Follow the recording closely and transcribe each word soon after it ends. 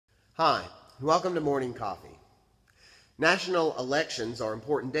Hi, and welcome to Morning Coffee. National elections are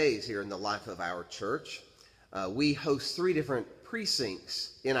important days here in the life of our church. We host 3 different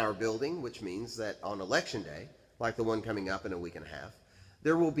precincts in our building, which means that on election day, like the one coming up in a week and a half,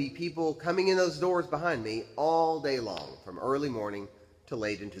 there will be people coming in those doors behind me all day long, from early morning to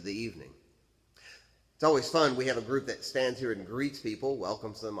late into the evening. It's always fun. We have a group that stands here and greets people,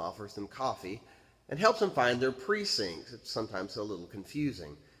 welcomes them, offers them coffee, and helps them find their precincts. It's sometimes a little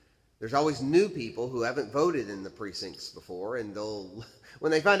confusing. There's always new people who haven't voted in the precincts before, and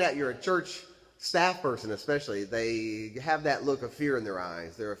when they find out you're a church staff person especially, they have that look of fear in their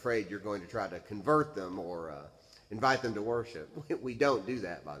eyes. They're afraid you're going to try to convert them or invite them to worship. We don't do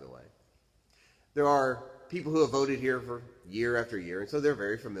that, by the way. There are people who have voted here for year after year, and so they're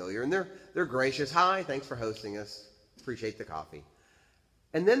very familiar, and they're gracious. Hi, thanks for hosting us. Appreciate the coffee.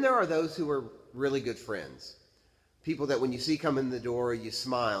 And then there are those who are really good friends. People that when you see come in the door, you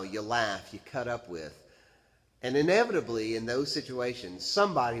smile, you laugh, you cut up with. And inevitably, in those situations,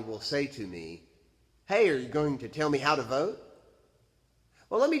 somebody will say to me, "Hey, are you going to tell me how to vote?"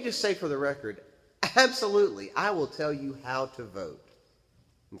 Well, let me just say for the record, absolutely, I will tell you how to vote.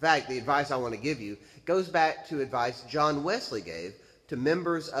 In fact, the advice I want to give you goes back to advice John Wesley gave to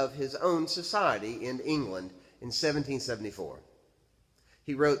members of his own society in England in 1774.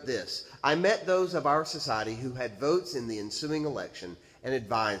 He wrote this: "I met those of our society who had votes in the ensuing election and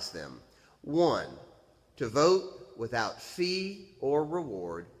advised them, 1, to vote without fee or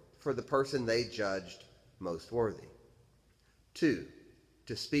reward for the person they judged most worthy. 2,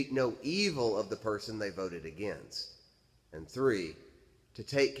 to speak no evil of the person they voted against. And 3, to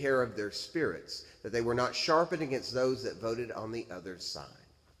take care of their spirits, that they were not sharpened against those that voted on the other side."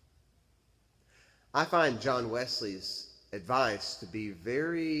 I find John Wesley's advice to be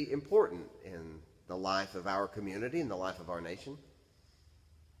very important in the life of our community and the life of our nation.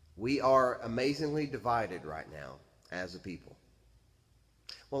 We are amazingly divided right now as a people.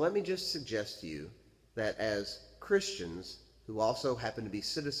 Well, let me just suggest to you that as Christians who also happen to be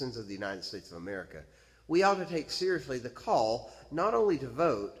citizens of the United States of America, we ought to take seriously the call not only to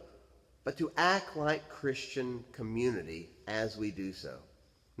vote, but to act like Christian community as we do so.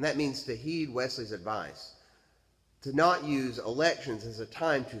 And that means to heed Wesley's advice, to not use elections as a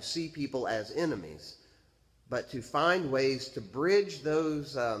time to see people as enemies, but to find ways to bridge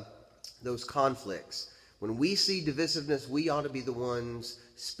those conflicts. When we see divisiveness, we ought to be the ones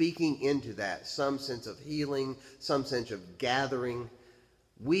speaking into that, some sense of healing, some sense of gathering.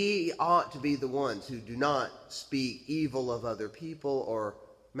 We ought to be the ones who do not speak evil of other people or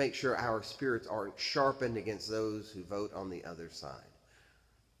make sure our spirits aren't sharpened against those who vote on the other side.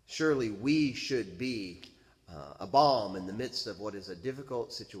 Surely we should be a balm in the midst of what is a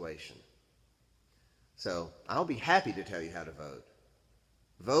difficult situation. So I'll be happy to tell you how to vote.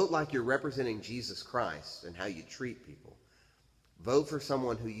 Vote like you're representing Jesus Christ and how you treat people. Vote for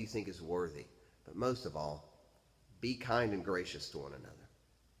someone who you think is worthy. But most of all, be kind and gracious to one another.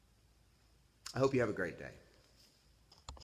 I hope you have a great day.